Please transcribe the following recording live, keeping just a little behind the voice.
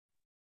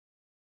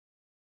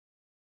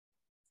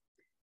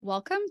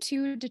Welcome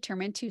to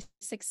Determined to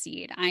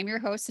Succeed. I'm your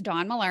host,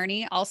 Dawn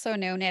Mallarney, also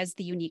known as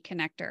the Unique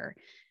Connector.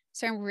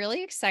 So I'm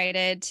really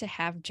excited to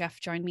have Jeff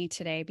join me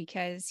today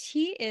because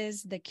he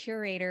is the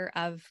curator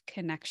of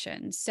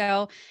connection.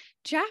 So,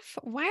 Jeff,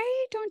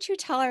 why don't you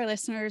tell our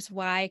listeners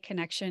why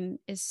connection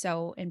is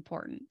so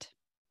important?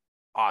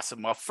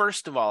 Awesome. Well,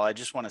 first of all, I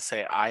just want to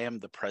say I am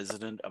the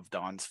president of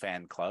Don's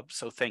fan club.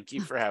 So thank you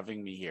for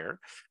having me here.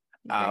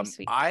 You're very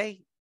sweet.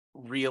 I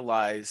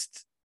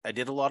realized I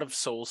did a lot of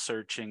soul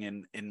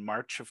searching in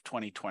March of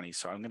 2020.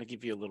 So I'm going to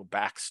give you a little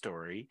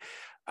backstory.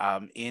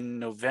 In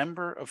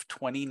November of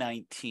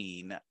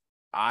 2019,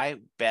 I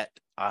bet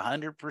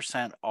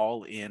 100%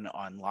 all in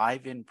on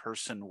live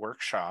in-person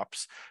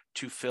workshops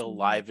to fill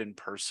live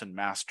in-person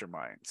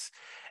masterminds.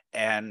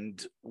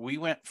 And we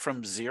went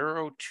from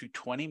zero to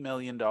 $20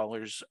 million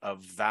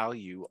of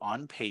value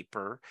on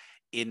paper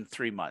in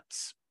 3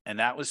 months. And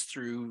that was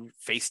through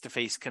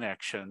face-to-face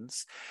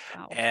connections.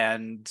 Wow.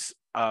 And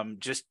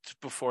just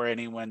before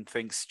anyone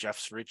thinks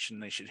Jeff's rich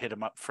and they should hit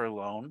him up for a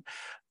loan,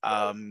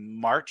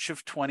 March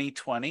of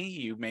 2020,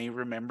 you may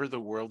remember the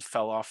world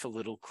fell off a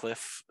little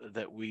cliff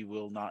that we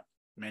will not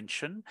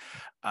mention.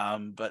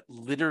 But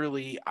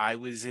literally, I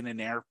was in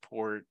an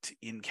airport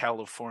in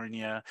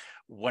California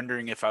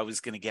wondering if I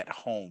was going to get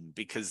home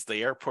because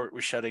the airport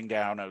was shutting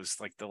down. I was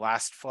like the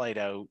last flight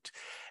out,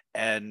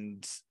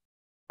 and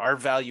our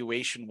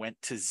valuation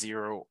went to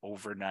zero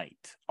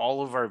overnight.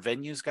 All of our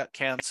venues got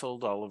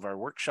canceled, all of our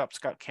workshops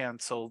got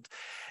canceled,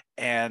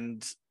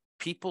 and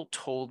people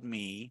told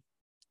me,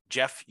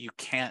 Jeff, you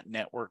can't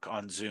network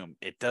on Zoom.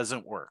 It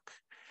doesn't work.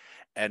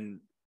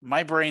 And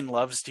my brain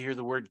loves to hear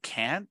the word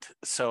can't.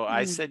 So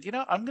I said,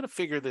 I'm going to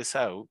figure this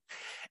out.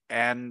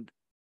 And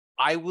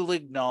I will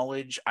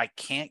acknowledge I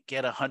can't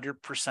get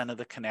 100% of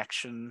the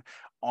connection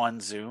on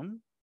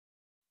Zoom,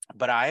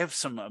 but I have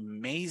some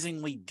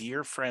amazingly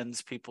dear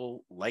friends,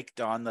 people like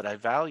Don that I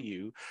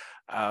value.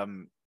 A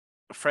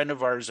friend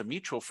of ours, a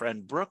mutual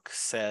friend, Brooke,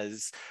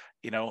 says,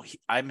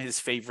 I'm his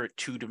favorite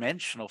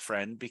two-dimensional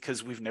friend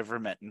because we've never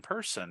met in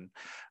person.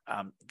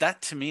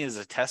 That to me is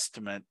a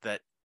testament that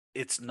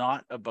it's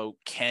not about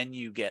can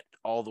you get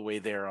all the way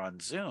there on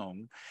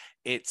Zoom,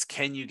 it's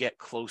can you get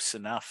close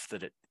enough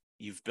that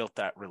you've built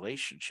that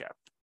relationship.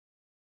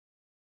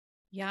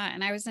 Yeah.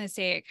 And I was going to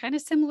say, kind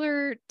of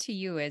similar to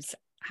you is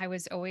I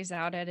was always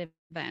out at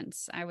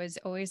events. I was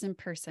always in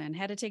person,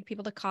 had to take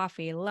people to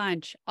coffee,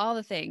 lunch, all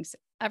the things.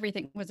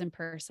 Everything was in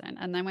person.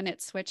 And then when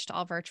it switched to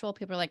all virtual,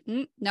 people were like,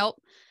 nope,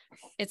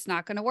 it's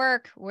not going to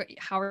work.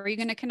 How are you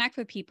going to connect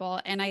with people?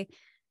 And I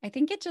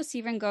think it just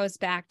even goes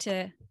back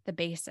to the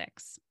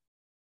basics.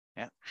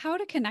 Yeah. How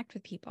to connect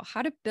with people,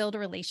 how to build a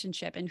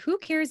relationship. And who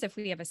cares if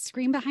we have a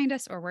screen behind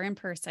us or we're in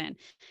person?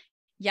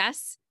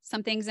 Yes,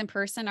 some things in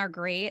person are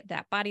great.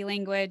 That body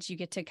language, you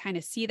get to kind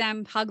of see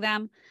them, hug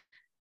them.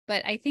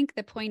 But I think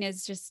the point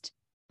is just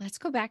let's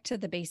go back to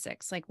the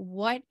basics. Like,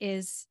 what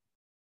is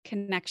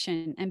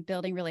connection and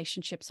building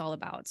relationships all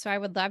about? So I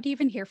would love to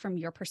even hear from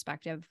your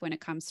perspective when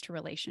it comes to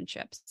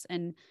relationships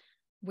and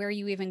where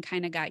you even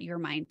kind of got your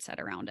mindset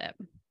around it.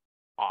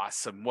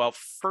 Awesome. Well,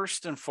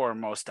 first and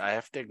foremost, I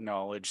have to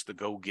acknowledge the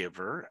Go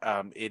Giver.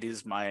 It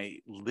is my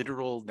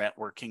literal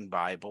networking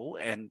Bible.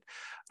 And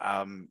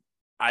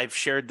I've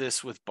shared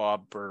this with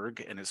Bob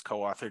Berg and his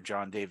co-author,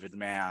 John David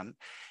Mann.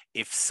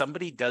 If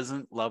somebody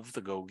doesn't love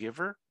the Go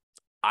Giver,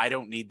 I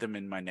don't need them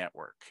in my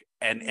network.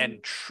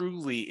 And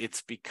truly,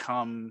 it's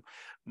become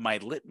my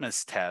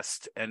litmus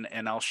test. And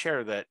I'll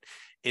share that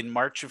in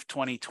March of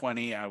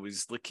 2020, I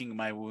was licking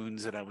my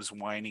wounds and I was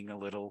whining a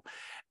little.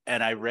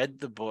 And I read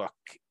the book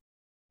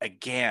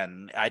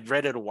again. I'd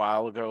read it a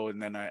while ago,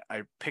 and then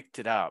I picked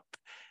it up,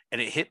 and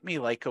it hit me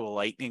like a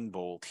lightning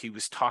bolt.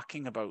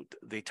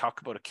 They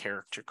talk about a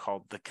character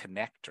called the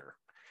Connector.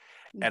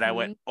 And I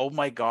went, oh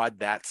my God,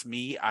 that's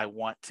me. I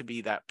want to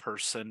be that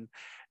person.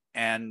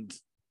 And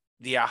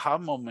the aha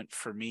moment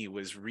for me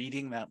was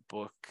reading that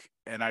book.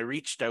 And I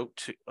reached out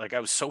to,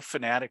 I was so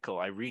fanatical.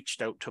 I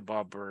reached out to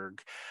Bob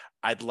Berg.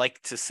 I'd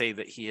like to say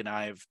that he and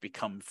I have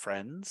become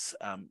friends.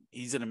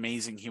 He's an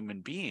amazing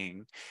human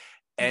being.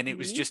 And it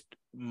was just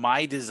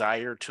my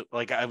desire to,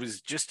 I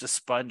was just a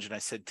sponge, and I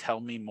said, tell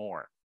me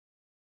more.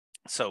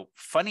 So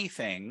funny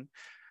thing,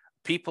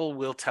 people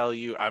will tell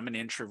you I'm an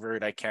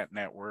introvert, I can't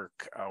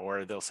network,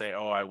 or they'll say,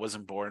 oh, I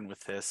wasn't born with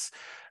this.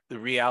 The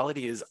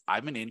reality is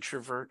I'm an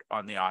introvert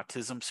on the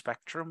autism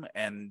spectrum,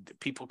 and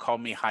people call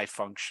me high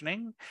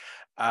functioning.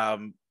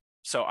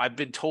 So I've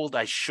been told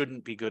I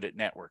shouldn't be good at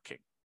networking.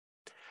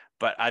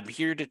 But I'm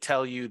here to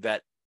tell you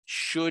that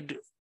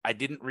I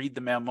didn't read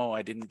the memo,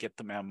 I didn't get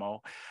the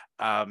memo.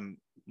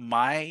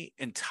 My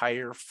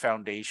entire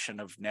foundation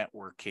of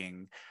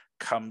networking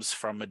comes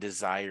from a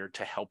desire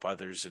to help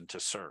others and to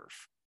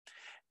serve.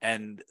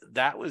 And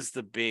that was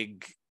the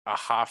big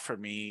aha for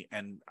me.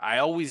 And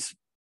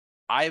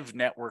I've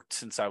networked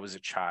since I was a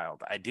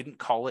child. I didn't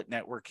call it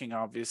networking,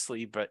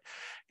 obviously, but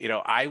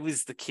I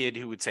was the kid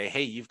who would say,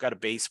 hey, you've got a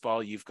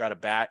baseball, you've got a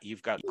bat,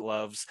 you've got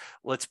gloves,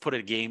 let's put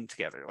a game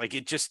together.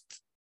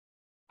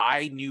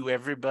 I knew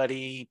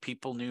everybody,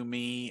 people knew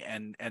me,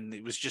 and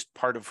it was just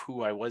part of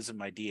who I was in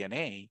my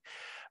DNA.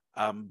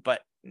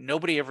 But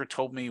nobody ever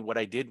told me what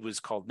I did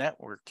was called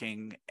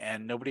networking,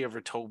 and nobody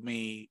ever told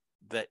me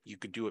that you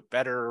could do it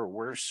better or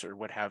worse or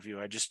what have you.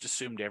 I just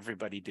assumed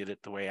everybody did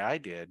it the way I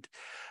did.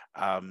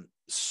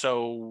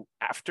 So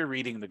after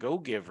reading The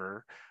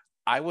Go-Giver,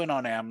 I went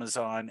on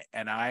Amazon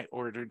and I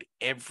ordered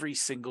every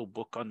single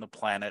book on the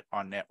planet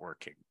on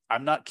networking.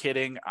 I'm not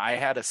kidding. I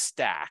had a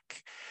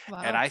stack, and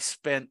Wow. I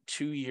spent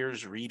 2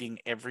 years reading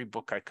every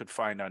book I could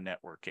find on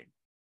networking.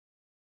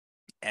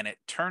 And it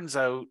turns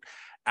out,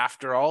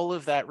 after all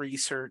of that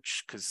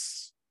research,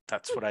 because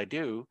that's what I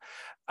do,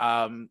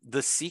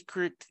 the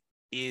secret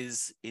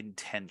is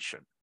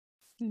intention.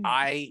 Mm.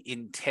 I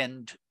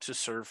intend to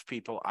serve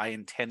people. I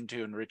intend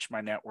to enrich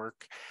my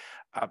network.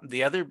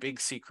 The other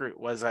big secret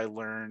was I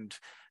learned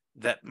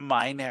that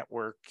my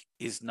network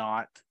is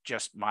not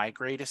just my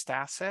greatest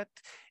asset.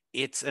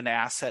 It's an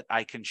asset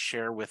I can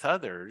share with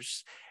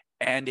others,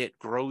 and it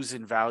grows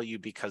in value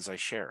because I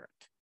share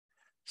it.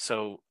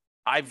 So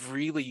I've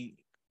really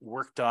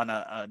worked on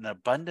an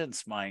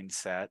abundance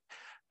mindset.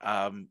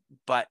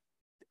 But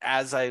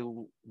as I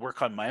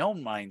work on my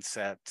own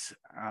mindset,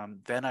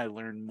 then I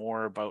learn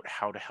more about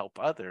how to help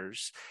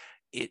others.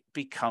 It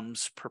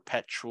becomes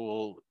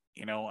perpetual.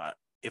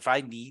 If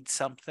I need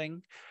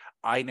something,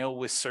 I know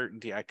with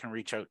certainty I can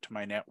reach out to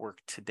my network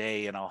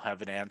today and I'll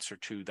have an answer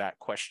to that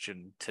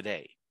question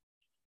today.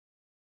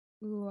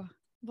 Ooh.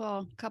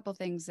 Well, a couple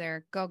things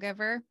there. Go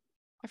Giver.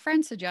 A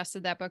friend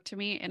suggested that book to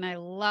me, and I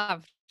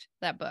loved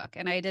that book.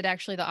 And I did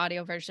actually the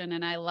audio version,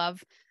 and I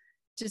love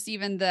just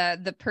even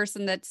the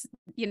person that's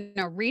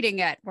reading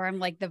it, where I'm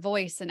like the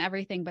voice and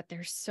everything. But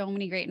there's so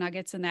many great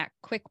nuggets in that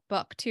quick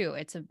book too.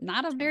 It's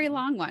not a very Mhm.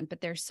 long one,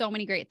 but there's so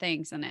many great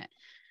things in it.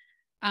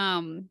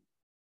 Um,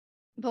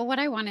 but what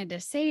I wanted to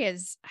say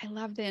is I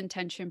love the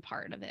intention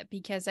part of it,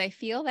 because I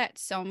feel that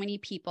so many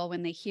people,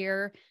 when they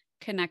hear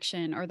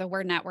connection or the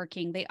word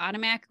networking, they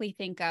automatically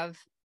think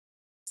of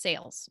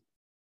sales.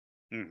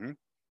 Mhm.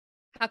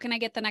 How can I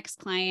get the next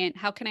client?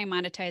 How can I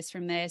monetize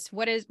from this?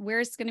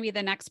 Where's going to be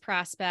the next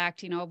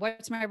prospect?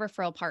 What's my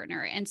referral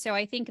partner? And so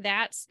I think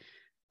that's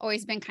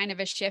always been kind of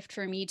a shift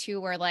for me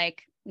too, where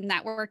like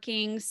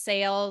networking,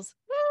 sales,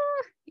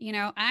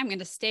 I'm going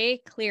to stay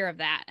clear of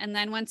that. And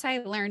then once I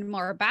learned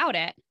more about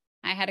it,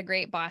 I had a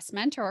great boss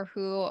mentor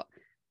who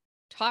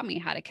taught me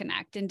how to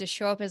connect and to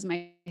show up as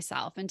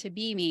myself and to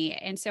be me.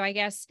 And so I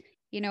guess,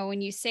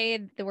 when you say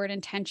the word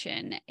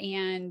intention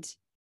and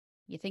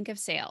you think of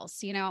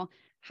sales,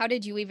 how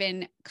did you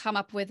even come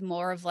up with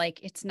more of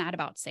like, it's not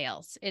about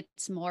sales,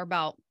 it's more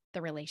about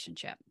the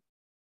relationship?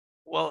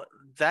 Well,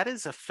 that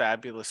is a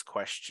fabulous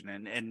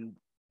question. And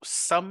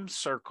some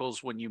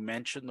circles, when you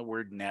mention the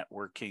word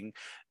networking,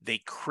 they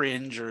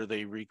cringe or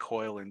they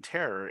recoil in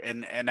terror.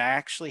 And I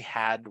actually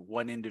had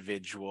one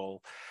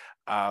individual.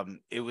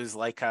 It was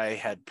like I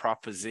had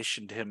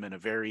propositioned him in a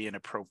very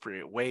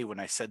inappropriate way when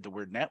I said the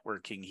word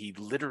networking. He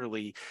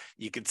literally,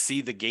 you could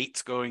see the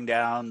gates going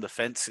down, the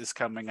fences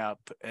coming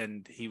up,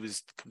 and he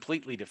was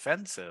completely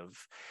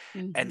defensive.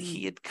 And Mm-hmm.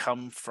 he had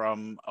come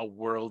from a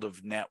world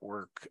of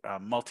network,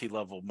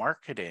 multi-level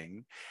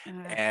marketing, Uh,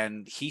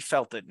 and he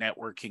felt that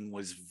networking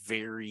was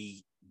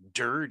very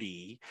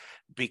dirty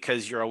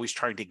because you're always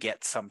trying to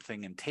get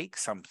something and take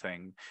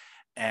something.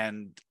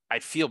 And I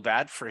feel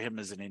bad for him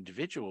as an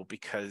individual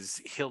because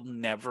he'll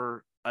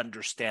never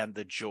understand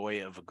the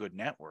joy of a good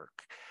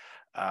network.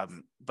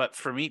 But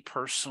for me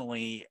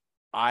personally,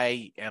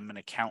 I am an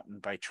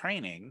accountant by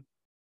training,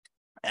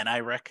 and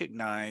I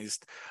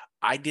recognized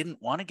I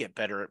didn't want to get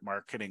better at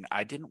marketing.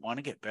 I didn't want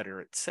to get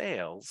better at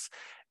sales.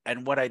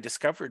 And what I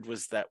discovered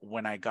was that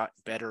when I got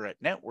better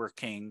at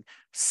networking,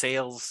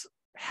 sales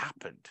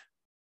happened.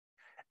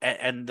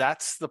 And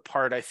that's the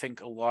part I think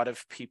a lot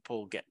of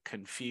people get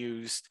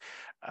confused.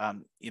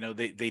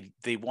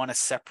 They want to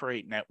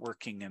separate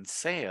networking and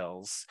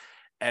sales.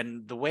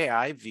 And the way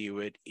I view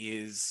it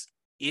is,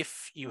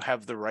 if you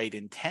have the right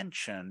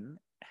intention,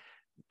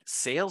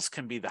 sales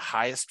can be the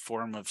highest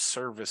form of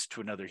service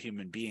to another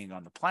human being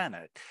on the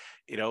planet.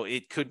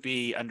 It could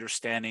be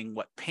understanding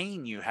what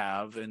pain you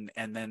have, and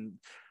then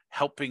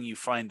helping you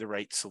find the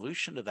right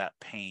solution to that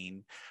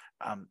pain.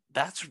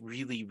 That's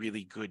really,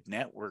 really good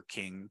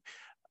networking.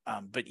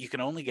 But you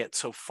can only get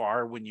so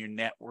far when you're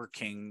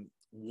networking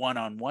one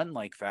on one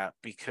like that,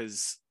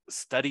 because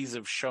studies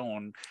have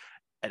shown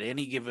at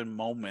any given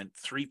moment,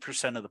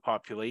 3% of the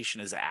population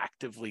is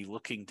actively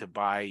looking to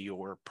buy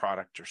your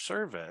product or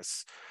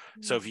service.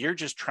 So if you're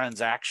just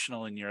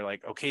transactional and you're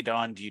like, okay,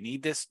 Don, do you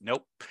need this?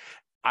 Nope.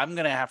 I'm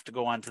going to have to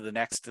go on to the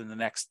next and the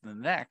next and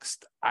the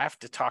next. I have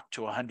to talk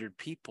to 100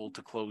 people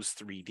to close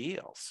 3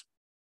 deals.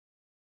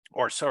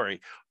 Or,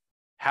 sorry,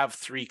 have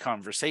 3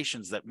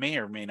 conversations that may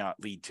or may not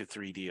lead to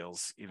 3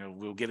 deals.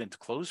 We'll get into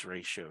close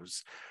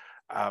ratios.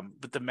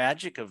 But the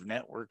magic of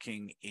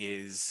networking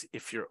is,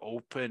 if you're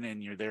open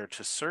and you're there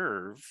to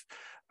serve.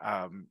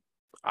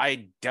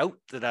 I doubt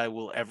that I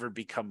will ever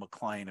become a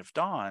client of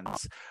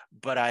Don's,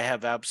 but I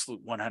have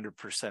absolute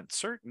 100%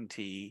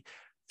 certainty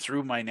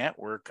through my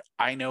network,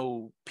 I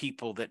know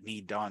people that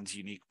need Don's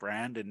unique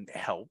brand and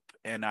help,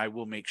 and I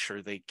will make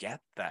sure they get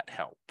that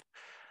help.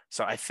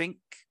 So I think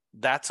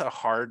that's a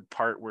hard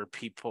part where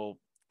people,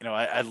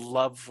 I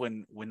love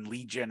when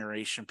lead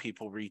generation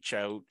people reach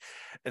out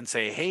and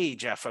say, "Hey,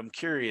 Jeff, I'm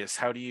curious,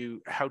 how do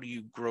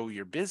you grow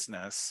your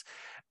business?"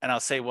 And I'll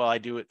say, "Well, I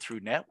do it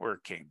through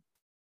networking."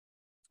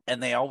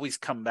 And they always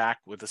come back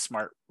with a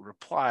smart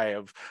reply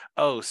of,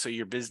 "Oh, so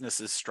your business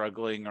is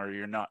struggling or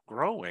you're not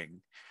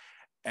growing."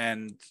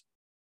 And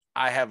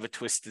I have a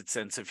twisted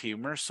sense of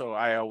humor. So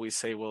I always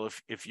say, well,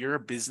 if you're a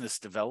business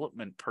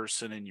development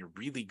person and you're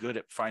really good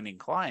at finding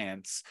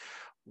clients,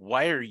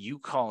 why are you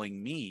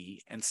calling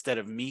me instead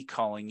of me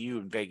calling you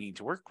and begging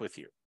to work with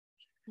you?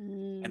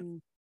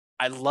 And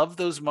I love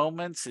those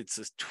moments. It's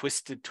a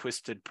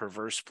twisted,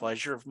 perverse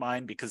pleasure of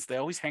mine because they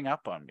always hang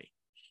up on me.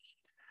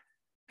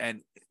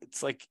 And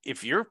it's like,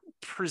 if you're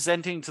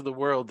presenting to the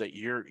world that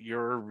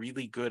you're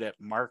really good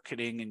at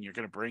marketing and you're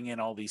going to bring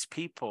in all these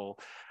people,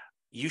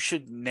 you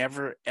should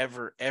never,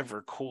 ever,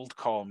 ever cold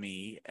call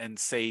me and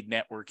say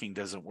networking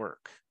doesn't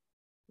work.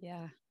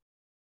 Yeah.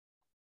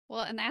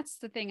 Well, and that's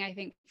the thing I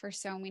think for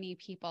so many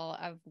people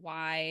of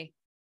why,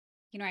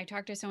 I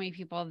talk to so many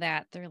people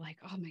that they're like,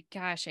 oh my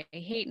gosh, I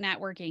hate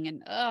networking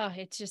and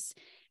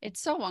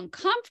it's so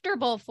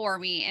uncomfortable for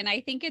me. And I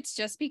think it's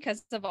just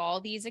because of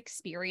all these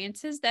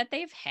experiences that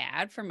they've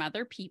had from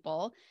other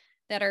people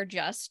that are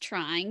just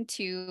trying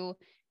to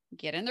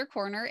get in their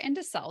corner and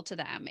to sell to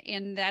them.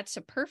 And that's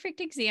a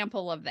perfect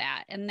example of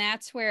that. And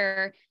that's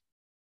where,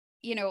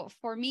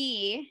 for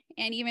me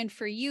and even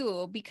for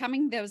you,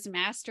 becoming those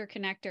master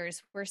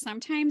connectors, where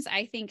sometimes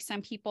I think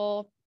some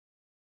people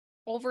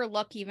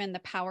overlook even the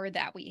power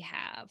that we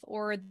have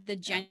or the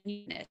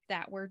genuineness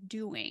that we're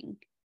doing,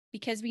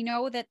 because we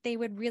know that they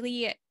would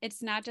really,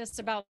 it's not just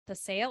about the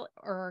sale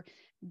or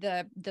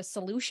the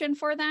solution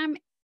for them.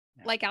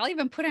 Like I'll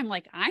even put him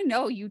like, I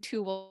know you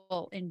two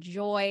will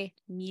enjoy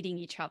meeting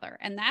each other.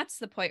 And that's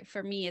the point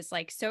for me, is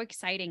like so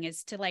exciting,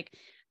 is to like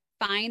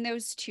find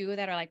those two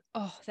that are like,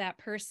 oh, that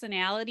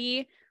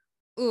personality.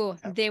 Ooh,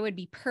 they would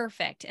be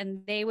perfect.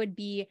 And they would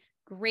be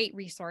great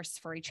resource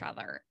for each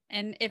other.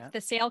 And if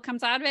the sale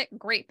comes out of it,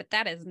 great. But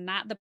that is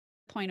not the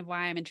point of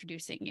why I'm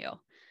introducing you.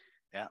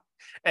 Yeah.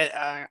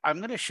 And I'm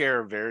going to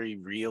share a very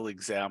real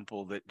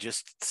example that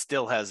just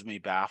still has me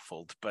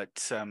baffled.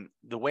 But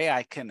the way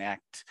I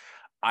connect,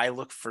 I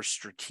look for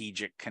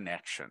strategic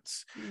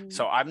connections.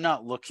 So I'm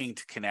not looking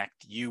to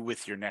connect you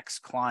with your next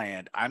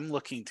client. I'm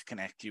looking to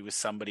connect you with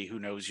somebody who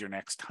knows your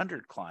next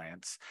 100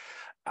 clients.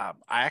 I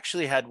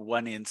actually had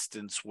one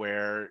instance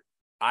where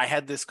I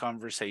had this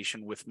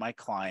conversation with my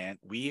client.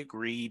 We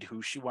agreed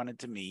who she wanted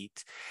to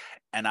meet,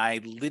 and I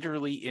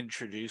literally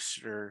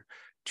introduced her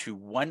to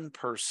one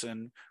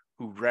person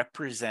who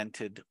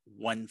represented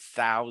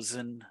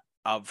 1,000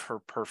 of her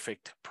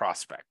perfect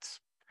prospects.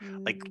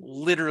 Like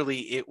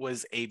literally, it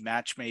was a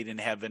match made in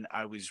heaven.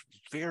 I was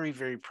very,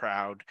 very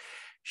proud.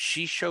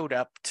 She showed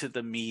up to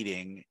the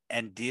meeting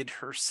and did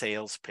her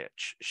sales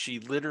pitch. She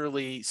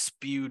literally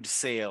spewed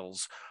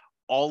sales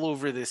all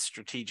over this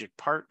strategic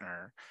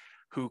partner,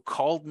 who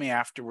called me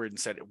afterward and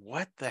said,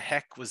 "What the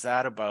heck was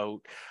that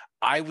about?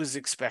 I was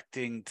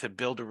expecting to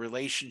build a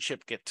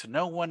relationship, get to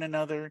know one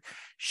another.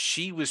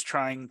 She was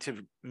trying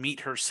to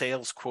meet her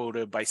sales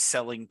quota by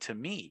selling to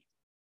me."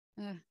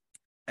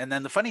 And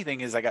then the funny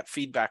thing is, I got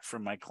feedback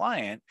from my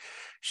client.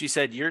 She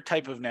said, "Your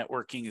type of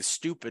networking is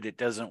stupid. It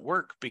doesn't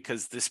work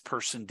because this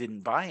person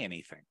didn't buy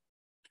anything."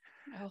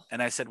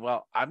 And I said,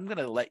 "Well, I'm going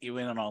to let you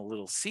in on a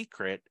little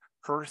secret.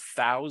 Her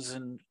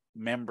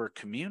 1,000-member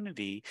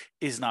community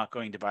is not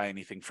going to buy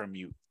anything from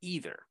you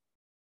either."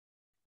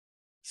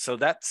 So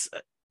that's,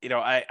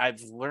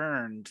 I've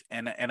learned,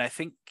 and I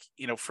think,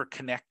 for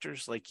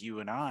connectors like you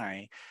and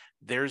I,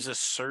 there's a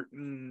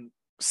certain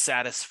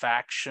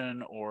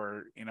satisfaction,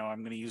 or, I'm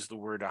going to use the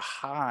word a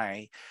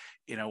high,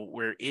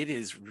 where it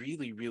is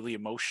really, really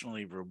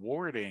emotionally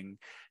rewarding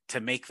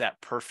to make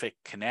that perfect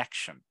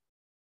connection.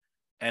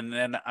 And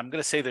then I'm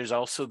going to say there's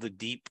also the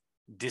deep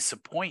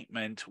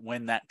disappointment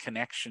when that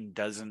connection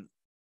doesn't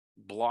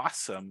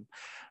blossom.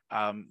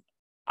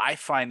 I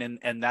find,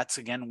 and that's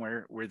again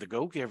where the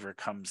go-giver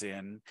comes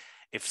in.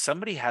 If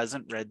somebody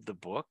hasn't read the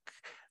book,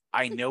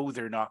 I know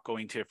they're not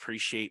going to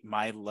appreciate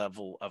my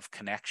level of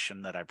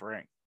connection that I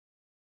bring,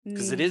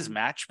 because it is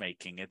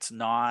matchmaking. It's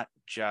not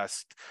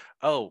just,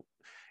 oh,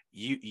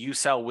 you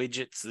sell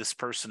widgets, this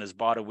person has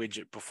bought a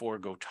widget before,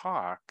 go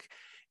talk.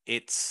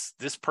 It's,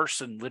 this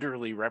person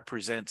literally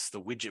represents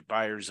the widget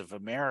buyers of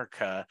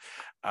America.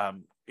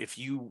 If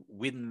you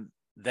win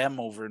them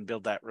over and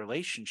build that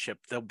relationship,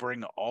 they'll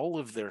bring all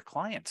of their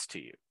clients to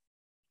you.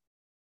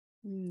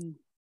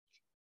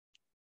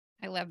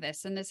 I love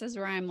this. And this is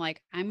where I'm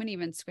like, I'm going to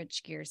even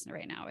switch gears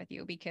right now with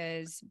you,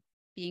 because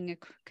being a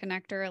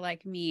connector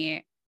like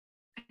me,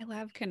 I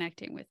love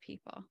connecting with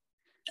people.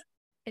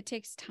 It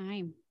takes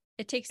time.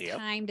 It takes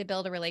time to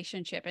build a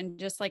relationship. And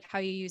just like how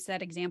you use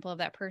that example of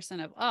that person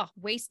of, oh,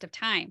 waste of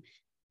time,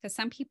 because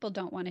some people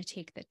don't want to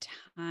take the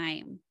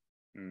time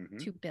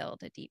to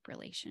build a deep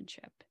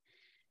relationship.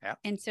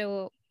 And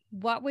so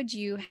what would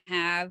you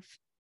have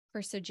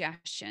for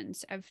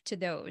suggestions of to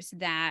those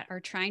that are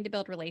trying to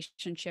build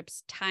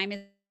relationships? Time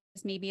is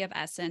maybe of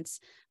essence,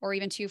 or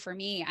even two for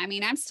me. I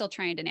mean, I'm still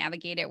trying to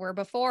navigate it, where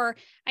before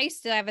I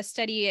used to have a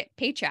steady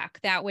paycheck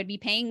that would be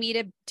paying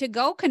me to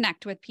go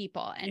connect with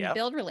people and Yep.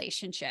 build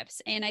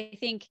relationships. And I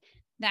think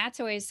that's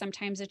always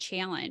sometimes a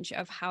challenge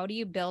of how do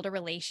you build a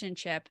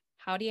relationship?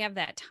 How do you have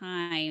that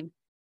time?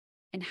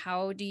 And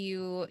how do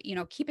you,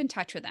 keep in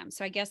touch with them?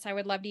 So I guess I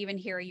would love to even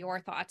hear your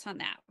thoughts on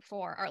that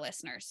for our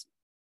listeners.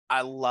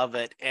 I love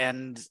it.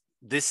 And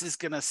this is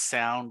going to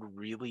sound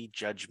really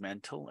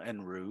judgmental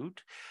and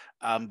rude.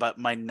 But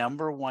my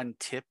number one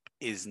tip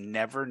is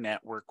never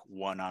network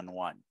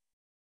one-on-one.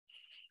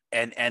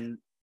 And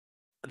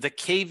the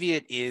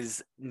caveat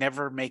is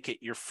never make it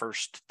your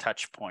first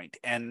touch point.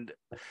 And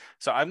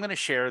so I'm going to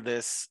share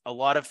this. A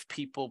lot of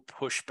people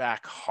push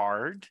back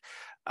hard.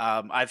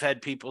 I've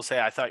had people say,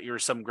 I thought you were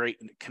some great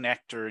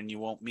connector and you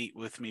won't meet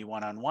with me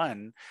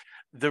one-on-one.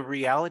 The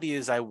reality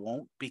is I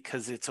won't,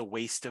 because it's a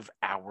waste of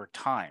our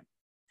time.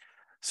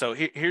 So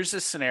here's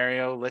a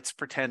scenario. Let's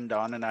pretend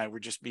Don and I were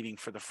just meeting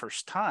for the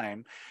first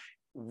time.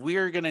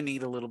 We're going to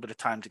need a little bit of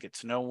time to get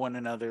to know one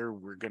another.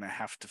 We're going to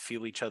have to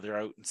feel each other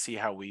out and see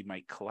how we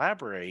might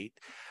collaborate.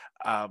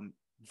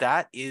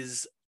 That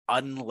is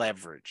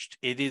unleveraged.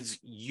 It is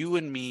you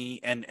and me.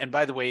 And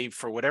by the way,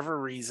 for whatever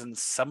reason,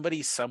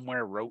 somebody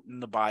somewhere wrote in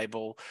the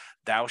Bible,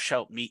 thou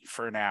shalt meet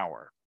for an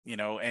hour,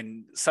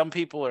 and some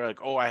people are like,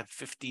 oh, I have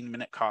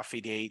 15-minute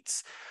coffee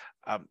dates.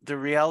 The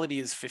reality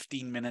is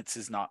 15 minutes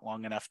is not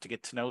long enough to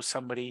get to know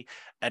somebody.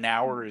 An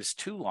hour is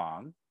too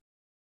long.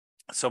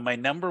 So my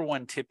number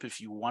one tip,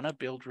 if you want to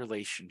build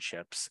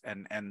relationships,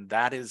 and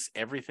that is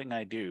everything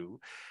I do,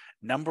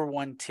 number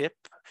one tip,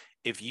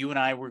 if you and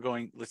I were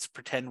going, let's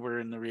pretend we're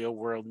in the real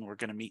world and we're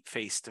going to meet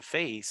face to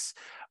face,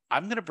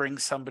 I'm going to bring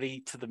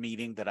somebody to the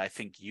meeting that I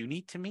think you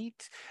need to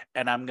meet,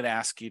 and I'm going to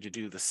ask you to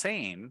do the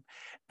same.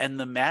 And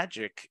the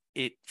magic,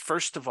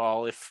 first of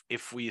all,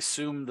 if we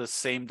assume the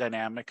same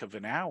dynamic of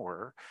an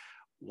hour,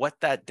 what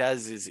that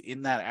does is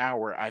in that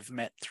hour, I've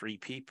met 3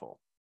 people.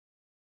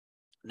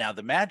 Now,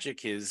 the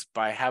magic is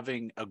by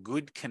having a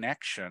good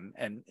connection,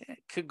 and it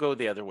could go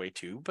the other way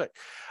too, but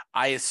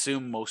I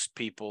assume most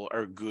people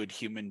are good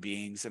human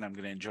beings and I'm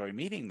going to enjoy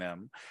meeting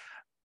them.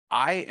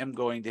 I am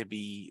going to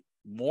be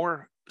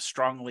more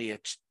strongly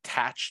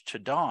attached to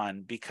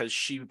Dawn because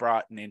she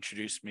brought and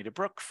introduced me to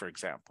Brooke, for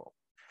example.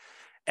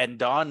 And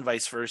Dawn,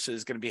 vice versa,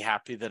 is going to be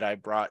happy that I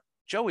brought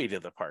Joey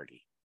to the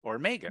party, or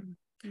Megan.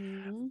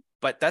 Mm-hmm.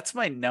 But that's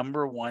my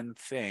number one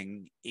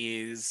thing,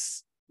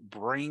 is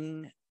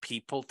bring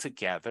people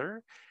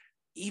together.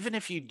 Even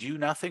if you do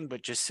nothing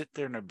but just sit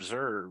there and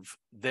observe,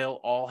 they'll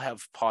all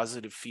have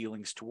positive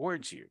feelings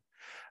towards you.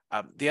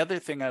 The other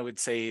thing I would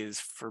say is,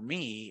 for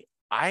me,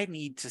 I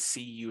need to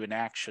see you in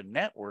action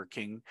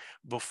networking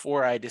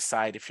before I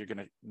decide if you're going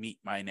to meet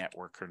my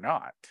network or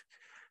not.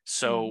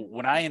 So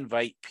when I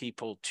invite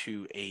people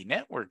to a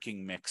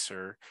networking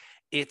mixer,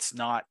 it's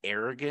not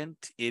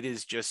arrogant. It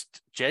is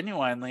just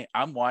genuinely,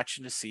 I'm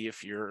watching to see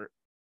if you're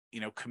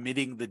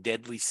committing the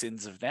deadly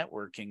sins of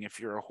networking, if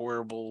you're a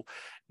horrible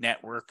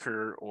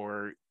networker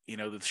or,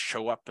 the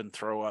show up and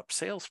throw up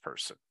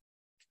salesperson.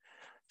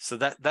 So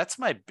that's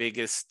my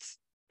biggest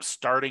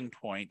starting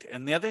point.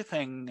 And the other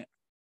thing,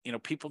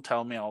 people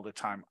tell me all the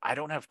time, I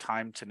don't have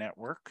time to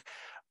network.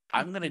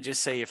 I'm going to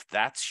just say, if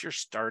that's your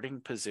starting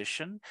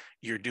position,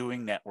 you're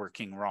doing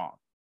networking wrong.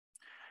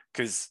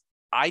 Because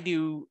I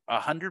do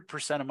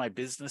 100% of my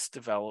business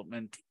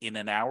development in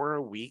an hour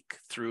a week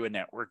through a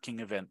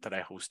networking event that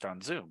I host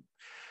on Zoom.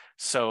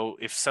 So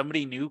if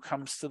somebody new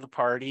comes to the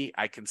party,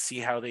 I can see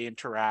how they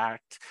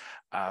interact.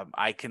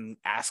 I can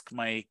ask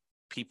my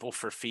people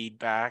for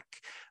feedback.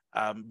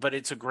 But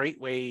it's a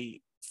great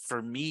way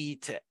for me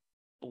to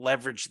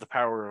leverage the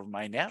power of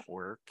my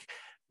network.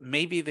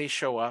 Maybe they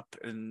show up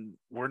and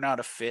we're not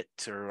a fit,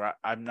 or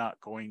I'm not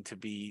going to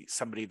be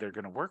somebody they're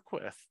going to work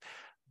with.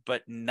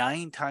 But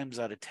 9 times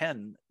out of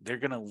 10, they're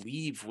going to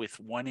leave with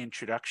one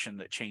introduction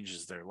that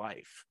changes their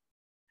life.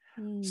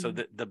 So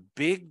the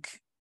big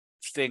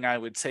thing I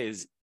would say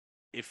is,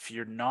 if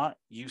you're not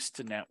used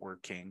to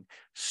networking,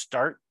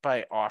 start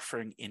by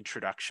offering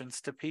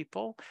introductions to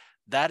people.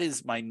 That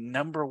is my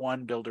number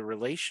one build a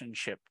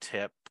relationship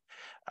tip.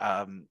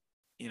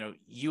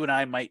 You and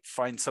I might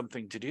find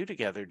something to do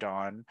together,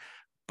 Dawn,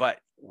 but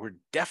we're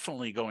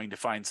definitely going to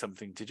find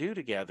something to do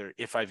together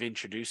if I've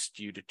introduced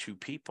you to 2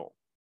 people.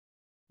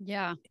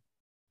 Yeah.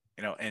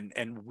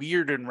 And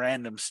weird and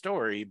random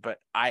story, but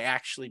I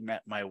actually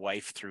met my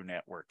wife through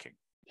networking.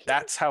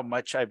 That's how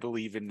much I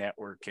believe in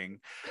networking.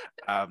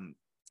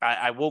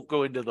 I won't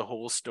go into the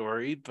whole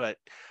story, but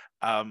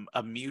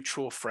a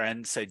mutual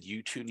friend said,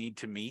 you 2 need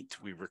to meet.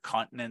 We were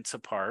continents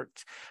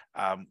apart.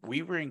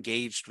 We were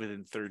engaged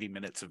within 30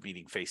 minutes of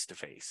meeting face to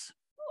face.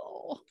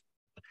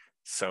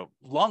 So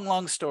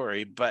long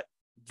story, but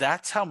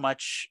that's how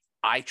much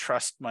I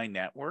trust my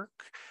network.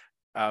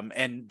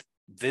 And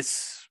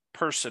this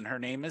person, her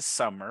name is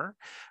Summer.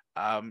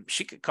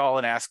 She could call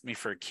and ask me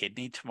for a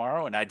kidney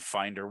tomorrow and I'd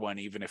find her one,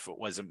 even if it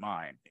wasn't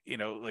mine.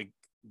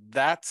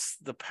 that's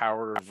the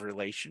power of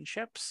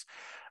relationships.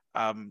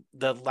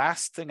 The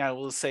last thing I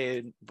will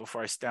say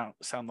before I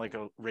sound like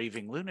a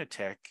raving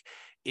lunatic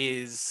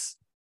is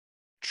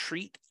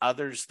treat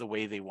others the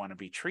way they want to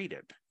be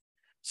treated.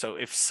 So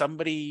if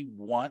somebody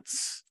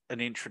wants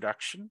an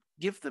introduction,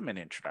 give them an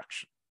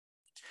introduction.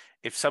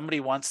 If somebody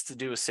wants to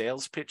do a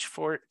sales pitch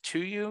for it to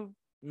you,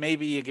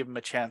 maybe you give them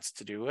a chance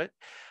to do it.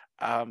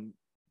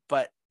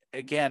 But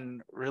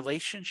again,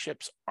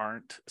 relationships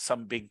aren't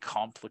some big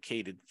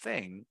complicated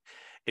thing.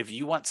 If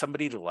you want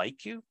somebody to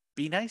like you,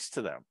 be nice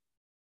to them.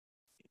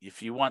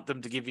 If you want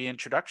them to give you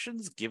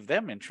introductions, give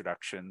them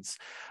introductions.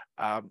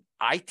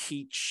 I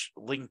teach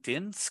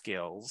LinkedIn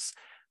skills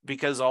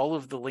because all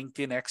of the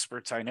LinkedIn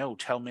experts I know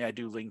tell me I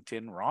do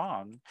LinkedIn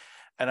wrong.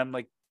 And I'm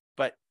like,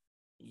 but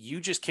you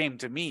just came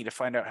to me to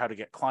find out how to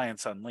get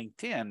clients on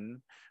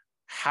LinkedIn.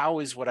 How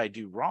is what I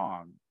do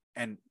wrong?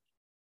 And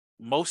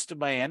most of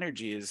my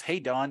energy is, hey,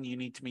 Don, you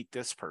need to meet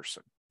this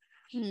person.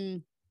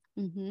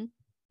 Mm-hmm.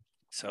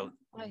 So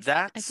I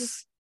that's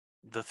just,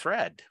 the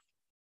thread.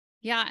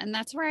 yeah. And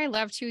that's where I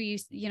love too,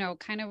 you know,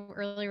 kind of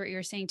earlier what you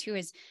were saying too,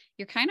 is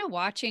you're kind of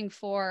watching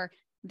for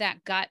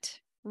that gut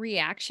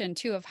reaction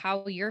too, of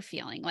how you're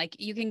feeling. Like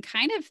you can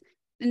kind of,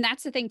 and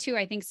that's the thing too,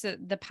 I think, so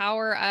the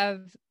power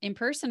of in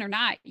person or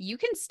not, you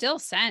can still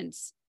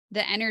sense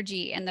the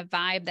energy and the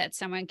vibe that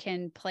someone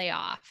can play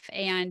off.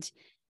 And,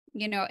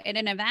 you know, at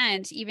an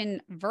event,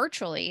 even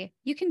virtually,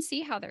 you can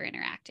see how they're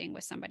interacting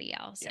with somebody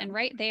else. Yeah. And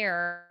right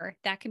there,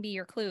 that can be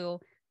your clue.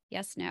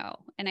 Yes, no.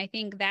 And I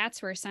think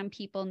that's where some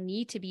people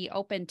need to be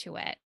open to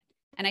it.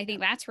 And I think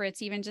that's where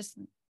it's even just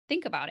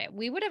think about it.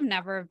 We would have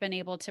never been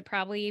able to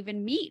probably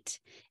even meet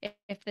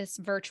if this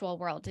virtual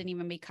world didn't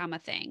even become a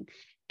thing.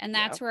 And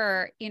Yeah. that's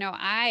where, you know,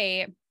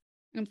 I'm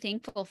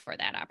thankful for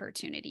that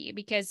opportunity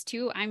because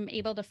too, I'm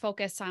able to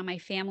focus on my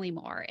family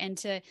more and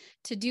to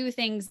do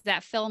things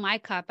that fill my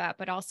cup up,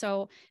 but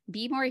also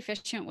be more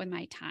efficient with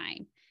my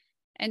time.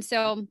 And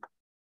so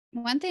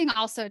one thing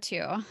also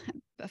too,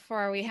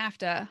 before we have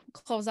to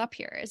close up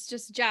here, is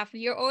just Jeff,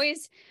 you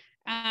always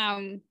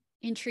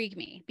intrigue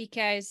me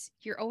because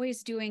you're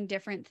always doing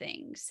different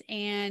things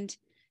and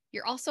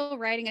you're also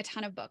writing a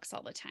ton of books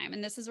all the time.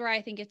 And this is where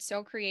I think it's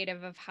so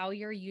creative of how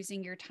you're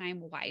using your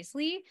time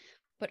wisely,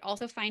 but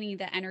also finding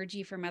the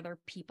energy from other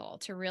people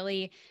to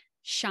really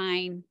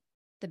shine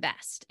the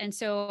best. And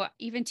so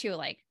even too,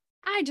 like,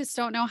 I just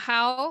don't know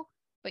how,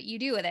 but you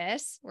do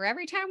this where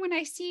every time when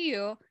I see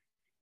you,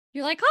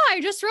 you're like, oh, I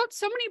just wrote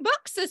so many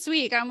books this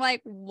week. I'm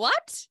like,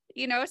 what?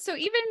 You know, so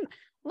even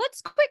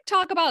let's quick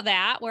talk about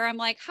that, where I'm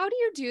like, how do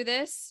you do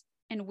this?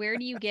 And where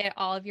do you get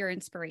all of your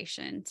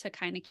inspiration to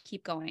kind of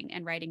keep going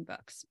and writing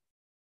books?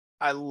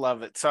 I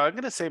love it. So I'm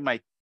going to say my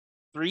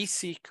 3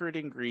 secret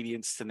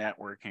ingredients to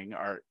networking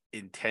are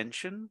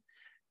intention,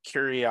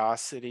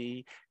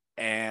 curiosity,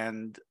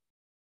 and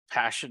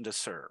passion to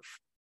serve.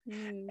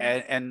 Mm.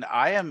 And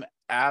I am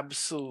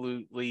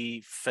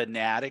absolutely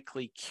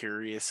fanatically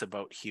curious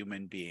about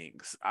human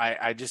beings.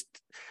 I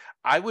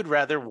would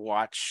rather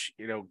watch,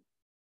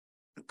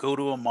 go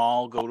to a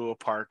mall, go to a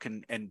park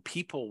and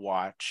people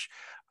watch.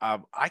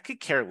 I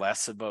could care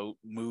less about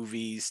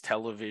movies,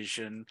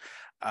 television,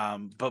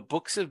 but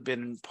books have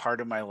been part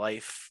of my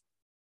life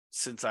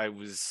since I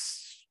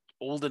was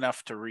old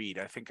enough to read.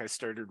 I think I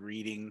started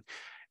reading,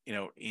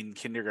 in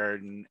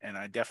kindergarten, and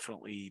I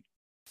definitely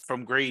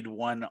from grade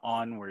 1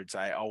 onwards,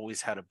 I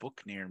always had a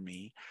book near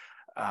me.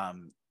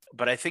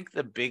 But I think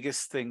the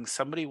biggest thing,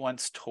 somebody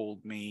once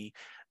told me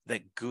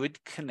that good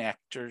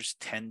connectors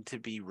tend to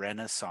be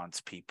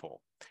Renaissance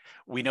people.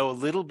 We know a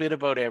little bit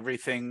about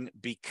everything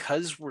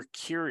because we're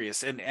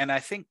curious. And I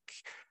think,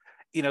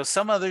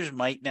 some others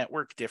might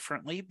network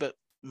differently, but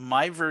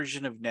my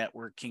version of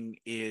networking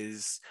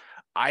is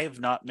I have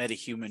not met a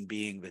human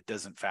being that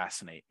doesn't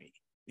fascinate me.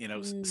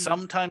 Mm.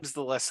 Sometimes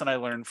the lesson I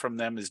learned from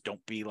them is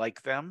don't be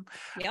like them.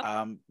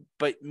 Yep.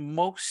 But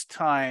most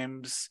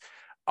times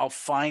I'll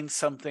find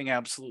something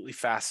absolutely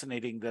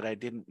fascinating that I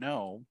didn't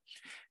know.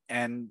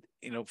 And,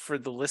 for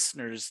the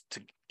listeners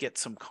to get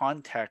some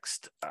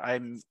context,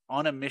 I'm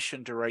on a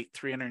mission to write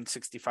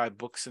 365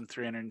 books in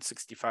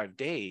 365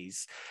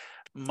 days.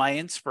 My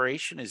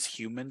inspiration is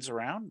humans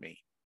around me.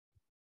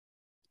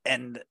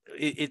 And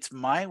it's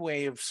my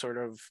way of sort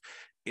of,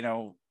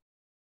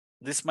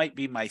 this might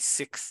be my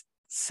sixth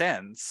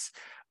sense.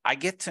 I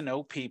get to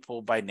know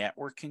people by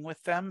networking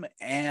with them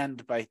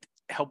and by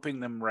helping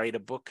them write a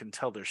book and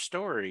tell their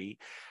story.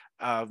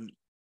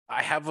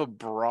 I have a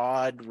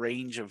broad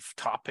range of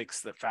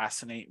topics that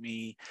fascinate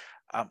me.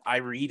 I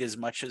read as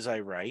much as I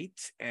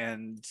write.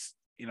 And,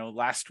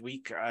 last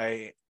week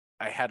I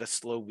had a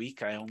slow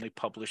week. I only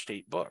published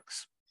 8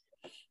 books.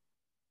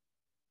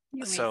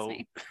 You amaze So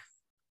me.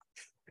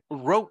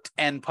 wrote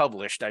and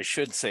published, I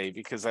should say,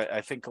 because I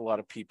think a lot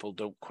of people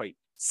don't quite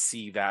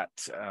see that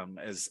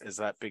as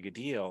that big a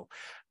deal.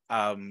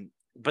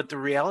 But the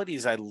reality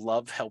is I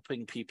love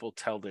helping people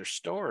tell their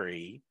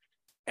story.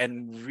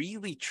 And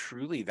really,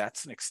 truly,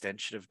 that's an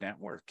extension of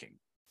networking.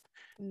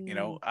 You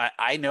know, Mm.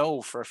 I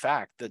know for a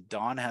fact that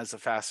Dawn has a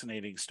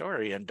fascinating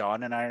story, and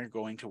Dawn and I are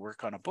going to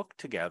work on a book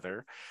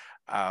together.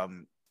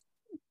 Um,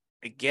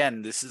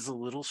 Again, this is a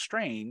little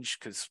strange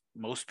because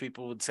most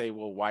people would say,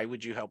 well, why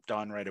would you help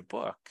Dawn write a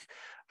book?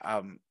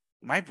 Um,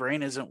 my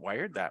brain isn't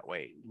wired that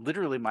way.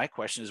 Literally, my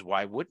question is,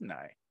 why wouldn't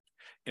I?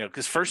 You know,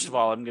 because first of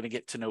all, I'm going to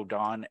get to know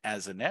Dawn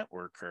as a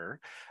networker.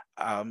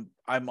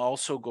 I'm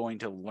also going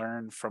to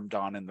learn from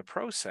Dawn in the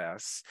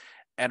process.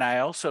 And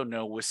I also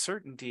know with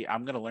certainty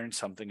I'm going to learn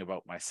something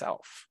about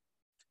myself.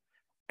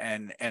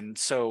 And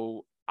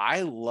so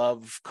I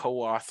love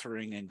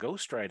co-authoring and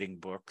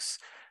ghostwriting books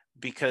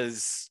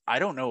because I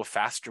don't know a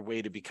faster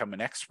way to become an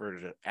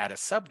expert at a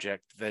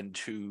subject than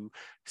to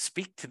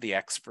speak to the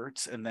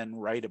experts and then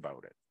write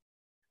about it.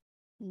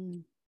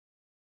 Mm.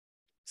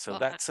 So Well,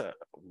 that's a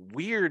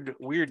weird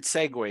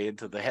segue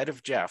into the head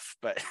of Jeff,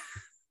 but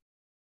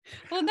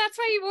well, that's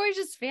why you've always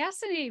just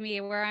fascinated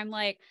me, where I'm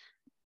like,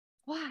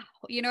 wow,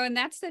 and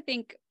that's the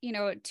thing,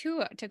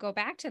 to go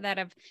back to that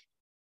of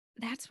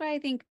that's why I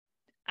think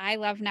I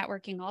love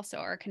networking also,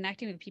 or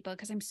connecting with people,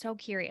 because I'm so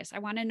curious. I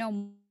want to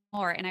know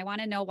more, and I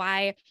want to know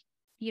why,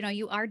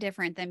 you are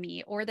different than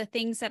me, or the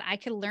things that I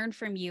could learn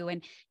from you,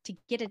 and to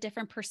get a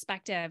different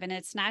perspective. And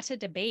it's not to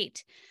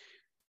debate,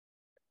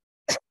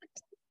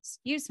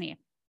 excuse me,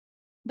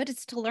 but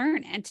it's to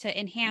learn and to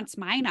yeah, enhance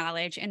my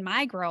knowledge and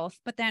my growth,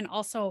 but then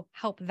also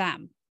help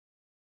them.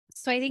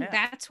 So I think yeah.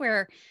 that's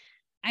where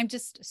I'm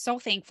just so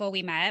thankful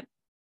we met.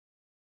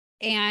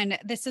 And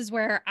this is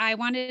where I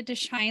wanted to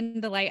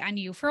shine the light on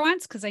you for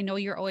once, because I know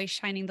you're always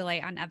shining the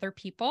light on other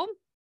people.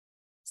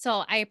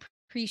 So I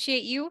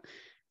appreciate you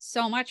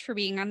so much for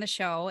being on the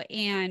show.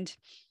 And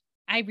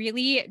I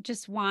really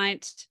just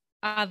want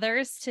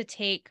others to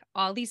take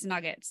all these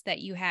nuggets that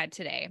you had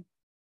today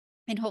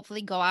and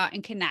hopefully go out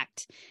and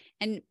connect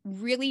and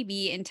really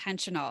be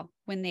intentional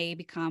when they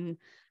become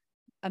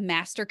a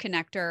master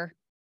connector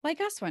like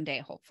us one day,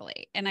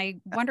 hopefully. And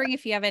I'm wondering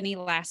if you have any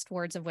last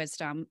words of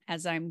wisdom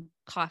as I'm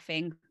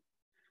coughing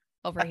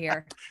over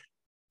here.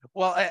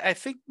 Well, I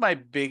think my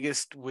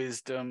biggest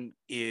wisdom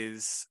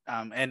is,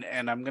 and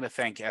I'm going to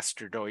thank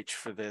Esther Deutsch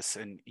for this,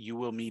 and you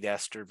will meet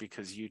Esther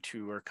because you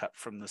two are cut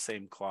from the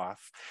same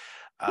cloth.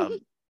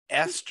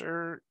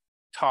 Esther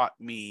taught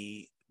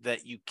me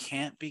that you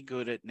can't be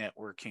good at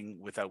networking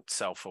without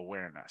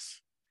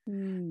self-awareness,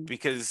 Mm,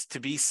 because to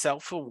be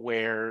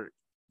self-aware,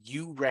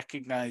 you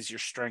recognize your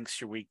strengths,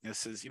 your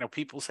weaknesses. You know,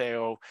 people say,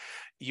 oh,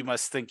 you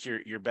must think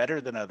you're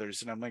better than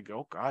others, and I'm like,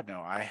 oh god,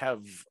 no, I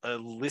have a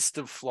list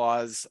of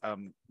flaws.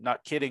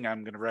 Not kidding,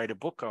 I'm going to write a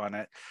book on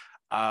it.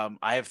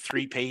 I have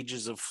 3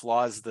 pages of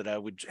flaws that I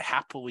would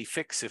happily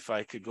fix if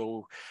I could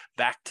go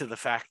back to the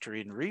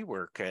factory and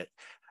rework it.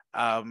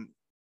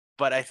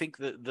 But I think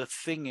the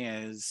thing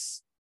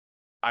is,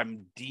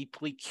 I'm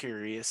deeply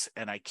curious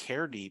and I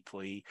care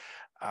deeply.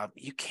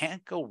 You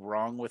can't go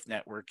wrong with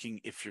networking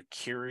if you're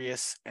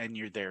curious and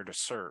you're there to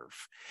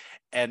serve.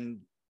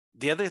 And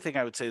the other thing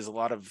I would say is, a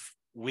lot of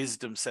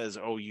wisdom says,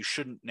 oh, you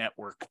shouldn't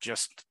network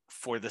just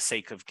for the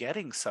sake of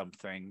getting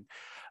something.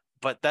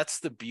 But that's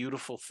the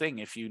beautiful thing.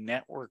 If you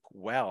network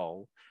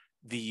well,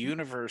 the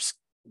universe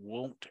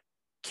won't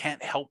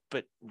can't help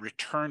but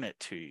return it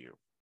to you.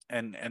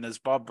 And as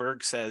Bob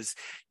Berg says,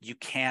 you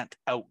can't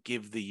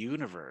outgive the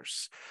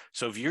universe.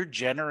 So if you're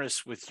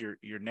generous with your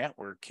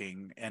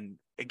networking, and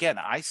again,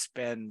 I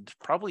spend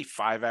probably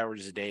 5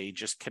 hours a day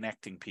just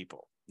connecting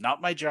people.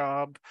 Not my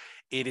job.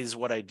 It is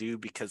what I do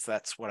because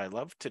that's what I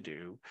love to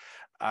do.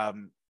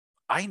 Um,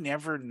 I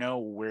never know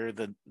where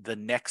the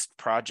next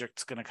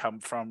project's going to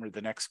come from or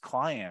the next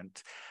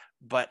client,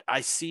 but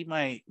I see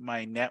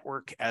my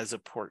network as a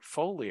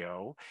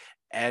portfolio.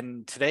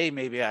 And today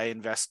maybe I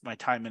invest my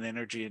time and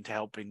energy into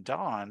helping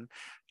Dawn.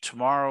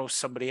 Tomorrow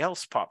somebody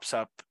else pops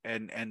up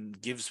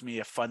and gives me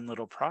a fun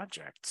little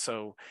project.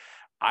 So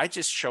I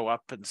just show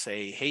up and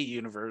say, hey,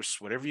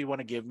 universe, whatever you want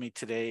to give me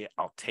today,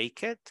 I'll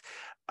take it.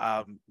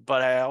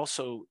 But I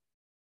also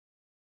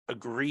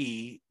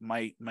agree,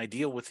 my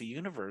deal with the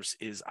universe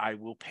is I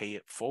will pay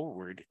it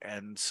forward.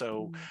 And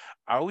so mm,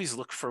 I always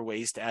look for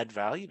ways to add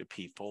value to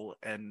people.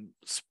 And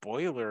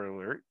spoiler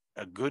alert,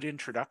 a good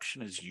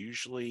introduction is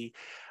usually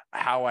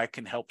how I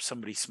can help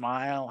somebody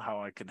smile,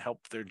 how I can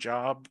help their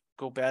job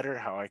go better,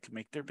 how I can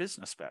make their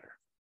business better.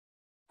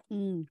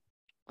 mm.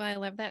 Well, I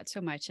love that so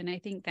much. And I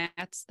think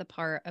that's the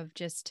part of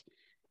just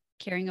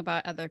caring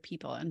about other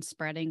people and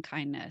spreading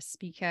kindness,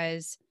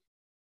 because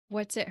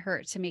what's it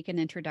hurt to make an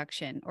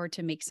introduction or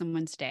to make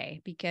someone's day?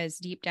 Because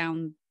deep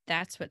down,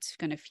 that's what's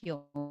going to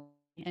fuel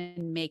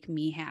and make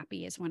me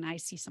happy, is when I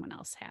see someone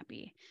else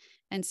happy.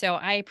 And so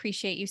I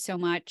appreciate you so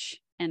much.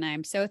 And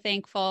I'm so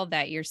thankful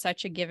that you're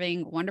such a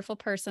giving, wonderful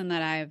person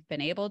that I've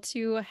been able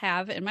to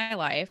have in my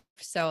life.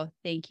 So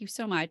thank you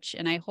so much.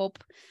 And I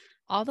hope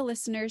all the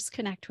listeners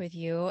connect with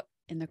you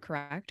in the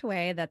correct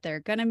way, that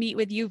they're going to meet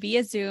with you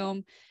via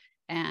Zoom,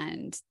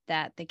 and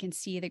that they can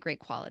see the great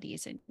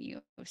qualities in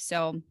you.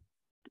 So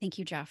thank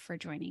you, Jeff, for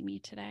joining me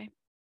today.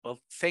 Well,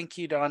 thank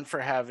you, Don, for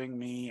having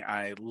me.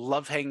 I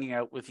love hanging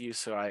out with you,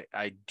 so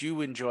I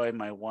do enjoy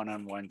my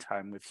one-on-one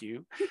time with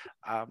you.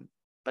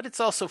 but it's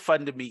also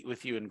fun to meet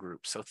with you in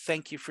groups. So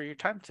thank you for your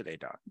time today,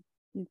 Dawn.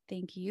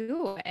 Thank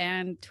you.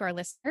 And to our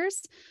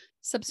listeners,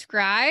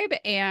 subscribe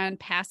and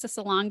pass this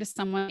along to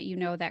someone that you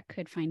know that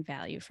could find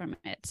value from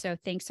it. So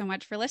thanks so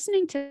much for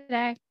listening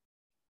today.